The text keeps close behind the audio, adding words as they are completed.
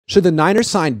Should the Niners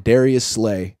sign Darius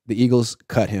Slay? The Eagles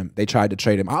cut him. They tried to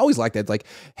trade him. I always like that. It's like,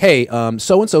 hey,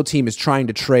 so-and-so team is trying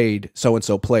to trade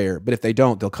so-and-so player, but if they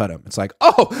don't, they'll cut him. It's like,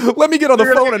 oh, let me get on the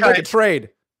phone and make a trade.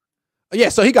 Yeah,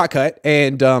 so he got cut,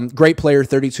 and great player,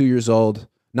 32 years old.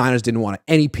 Niners didn't want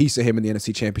any piece of him in the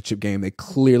NFC Championship game. They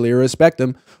clearly respect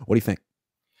him. What do you think?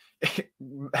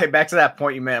 Hey, back to that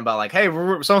point you meant about like, hey, we're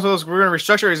going to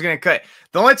restructure. He's going to cut.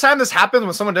 The only time this happens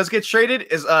when someone does get traded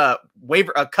is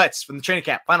waiver cuts from the training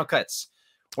camp, final cuts.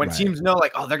 When teams know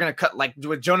like, oh, they're going to cut, like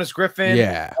with Jonas Griffin.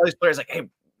 Yeah, all these players like, hey,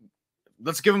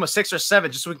 let's give him a 6 or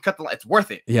 7 just so we can cut the line. It's worth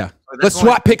it. Yeah, so let's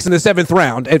swap picks in the 7th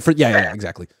round. And for yeah,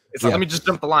 exactly. It's like, let me just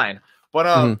jump the line.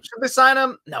 But should they sign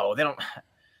him? No, they don't.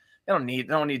 They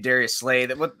don't need Darius Slay.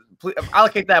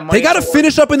 Allocate that money. They got to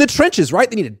finish up in the trenches, right?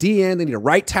 They need a DN. They need a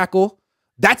right tackle.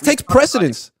 That takes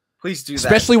precedence. Please do that.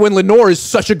 Especially when Lenore is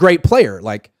such a great player.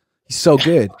 Like, he's so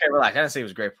good. Okay, relax. I didn't say he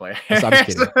was a great player. I'm just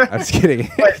kidding. I'm just kidding.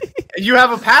 But you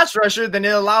have a pass rusher, then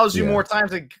it allows you more time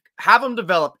to have him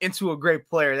develop into a great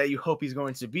player that you hope he's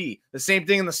going to be. The same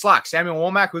thing in the slot. Samuel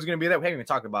Womack, who's going to be there. We haven't even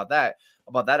talked about that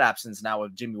absence now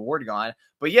with Jimmy Ward gone.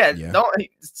 But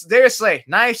Darius Slay,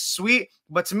 nice, sweet.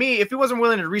 But to me, if he wasn't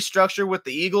willing to restructure with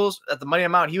the Eagles at the money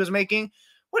amount he was making,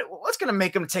 what's going to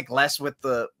make him take less with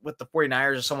the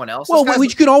 49ers or someone else? Well, what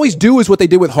you can always do is what they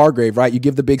did with Hargrave, right? You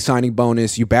give the big signing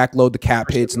bonus, you backload the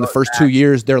cap hits. In the first 2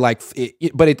 years, they're like,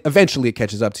 but eventually it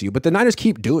catches up to you. But the Niners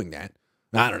keep doing that.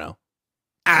 I don't know.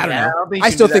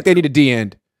 I still think they need a D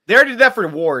end. They already did that for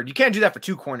Ward. You can't do that for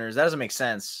 2 corners. That doesn't make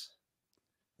sense.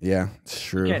 Yeah, it's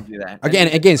true. You can't do that.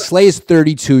 Again, Slay is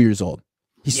 32 years old.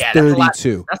 He's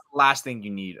 32. That's the last thing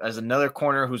you need as another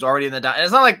corner who's already in the down. And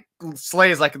it's not like Slay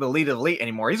is like the elite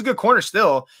anymore. He's a good corner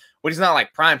still, but he's not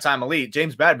like prime time elite.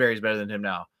 James Bradbury is better than him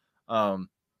now.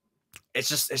 It's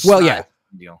just not a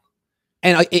deal.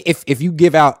 And if you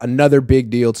give out another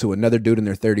big deal to another dude in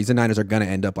their 30s, the Niners are going to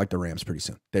end up like the Rams pretty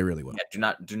soon. They really will.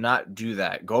 Yeah, do not do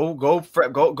that. Go for a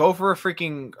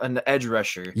freaking an edge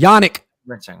rusher. Yannick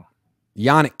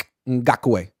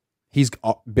Ngakoue. He's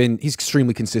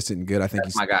extremely consistent and good. I think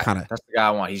that's my guy. That's the guy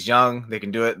I want. He's young. They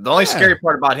can do it. The only scary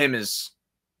part about him is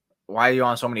why are you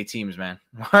on so many teams, man?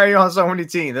 Why are you on so many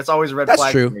teams? That's always a red flag.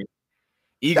 That's true. For me.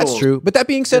 Eagles, that's true. But that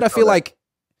being said, I feel like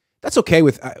that's okay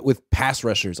with pass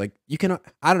rushers. Like you can,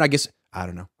 I don't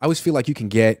know. I always feel like you can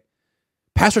get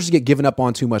pass rushers get given up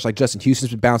on too much. Like Justin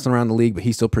Houston's been bouncing around the league, but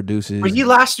he still produces. But he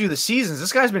lasts through the seasons.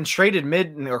 This guy's been traded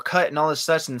mid or cut and all this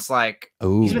stuff, and it's like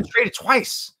he's been traded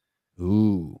twice.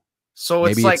 Ooh. So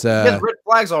it's like he has red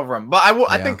flags over him. But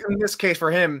I think in this case for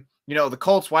him, the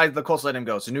Colts, why did the Colts let him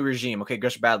go? It's a new regime. Okay,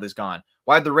 Gus Bradley's gone.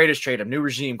 Why did the Raiders trade him? New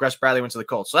regime. Gus Bradley went to the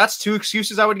Colts. So that's 2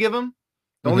 excuses I would give him.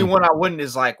 The only one I wouldn't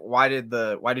is like, why did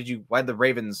the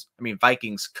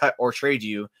Vikings cut or trade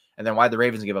you? And then why did the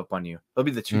Ravens give up on you? They'll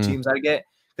be the 2 teams I'd get.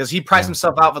 Because he priced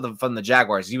himself out from the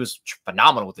Jaguars. He was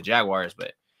phenomenal with the Jaguars,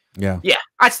 but yeah,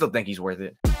 I still think he's worth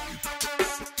it.